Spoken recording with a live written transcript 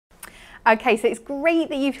Okay, so it's great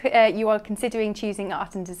that you are considering choosing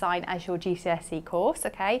art and design as your GCSE course,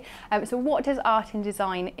 okay? So what does art and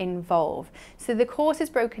design involve? So the course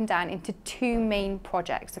is broken down into two main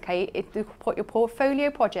projects, okay? You've got your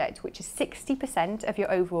portfolio project, which is 60% of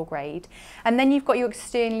your overall grade, and then you've got your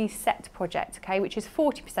externally set project, okay, which is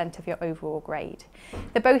 40% of your overall grade.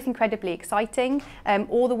 They're both incredibly exciting.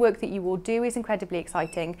 All the work that you will do is incredibly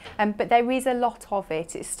exciting, but there is a lot of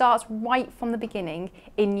it. It starts right from the beginning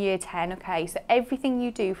in year 10. Okay, so everything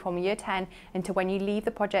you do from year 10 until when you leave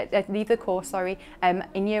the course,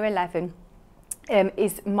 in year 11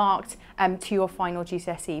 is marked to your final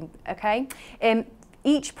GCSE, okay?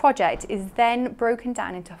 Each project is then broken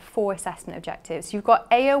down into 4 assessment objectives. You've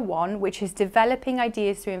got AO1, which is developing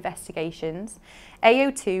ideas through investigations.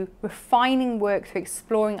 AO2, refining work through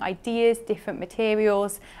exploring ideas, different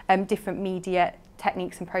materials, different media,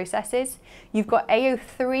 techniques and processes. You've got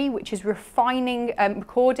AO3, which is recording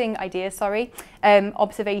ideas,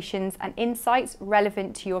 observations and insights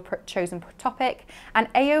relevant to your chosen topic. And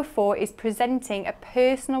AO4 is presenting a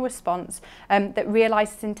personal response that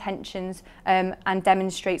realises intentions and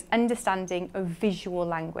demonstrates understanding of visual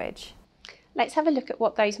language. Let's have a look at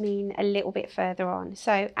what those mean a little bit further on.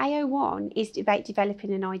 So AO1 is about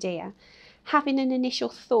developing an idea, having an initial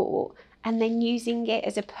thought, and then using it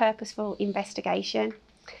as a purposeful investigation.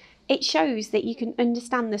 It shows that you can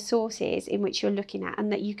understand the sources in which you're looking at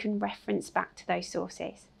and that you can reference back to those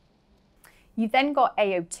sources. You've then got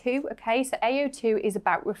AO2, okay? So AO2 is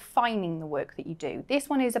about refining the work that you do. This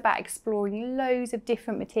one is about exploring loads of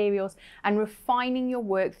different materials and refining your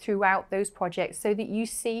work throughout those projects so that you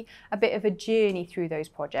see a bit of a journey through those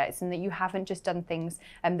projects and that you haven't just done things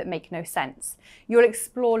that make no sense. You'll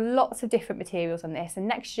explore lots of different materials on this, and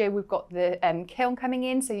next year we've got the kiln coming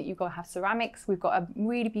in, so that you've got to have ceramics. We've got a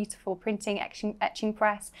really beautiful printing etching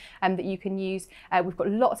press that you can use. We've got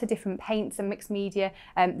lots of different paints and mixed media,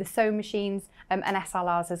 the sewing machines, and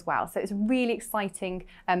SLRs as well. So it's a really exciting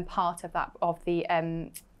part of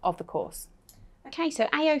the course. Okay, so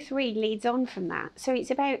AO3 leads on from that. So it's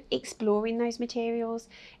about exploring those materials.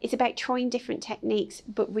 It's about trying different techniques,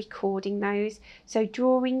 but recording those. So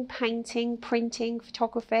drawing, painting, printing,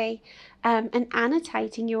 photography, and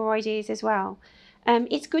annotating your ideas as well.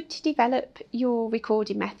 It's good to develop your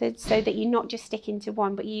recording methods so that you're not just sticking to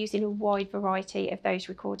one, but you're using a wide variety of those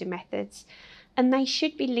recording methods. And they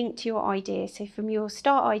should be linked to your idea. So from your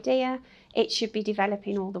start idea, it should be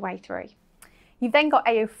developing all the way through. You've then got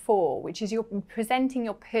AO4, which is you're presenting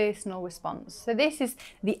your personal response. So this is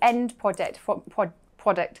the end product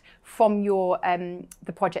from your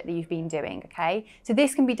the project that you've been doing, okay? So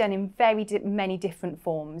this can be done in many different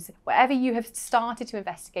forms. Whatever you have started to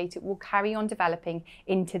investigate, it will carry on developing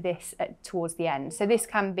into this towards the end. So this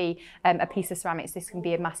can be a piece of ceramics, this can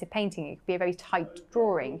be a massive painting, it could be a very tight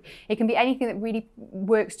drawing. It can be anything that really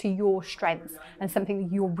works to your strengths and something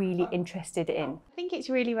that you're really interested in. I think it's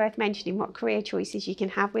really worth mentioning what career choices you can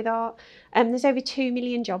have with art. There's over 2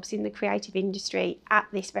 million jobs in the creative industry at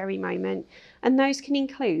this very moment, and those can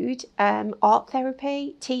include art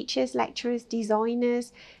therapy, teachers, lecturers,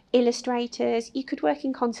 designers, illustrators. You could work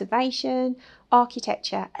in conservation,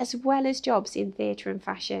 architecture, as well as jobs in theatre and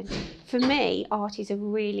fashion. For me, art is a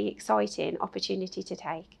really exciting opportunity to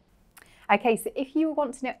take. Okay, so if you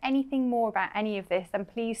want to know anything more about any of this, then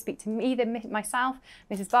please speak to either myself,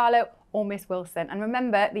 Mrs. Barlow, or Miss Wilson. And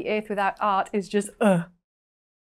remember, the earth without art is just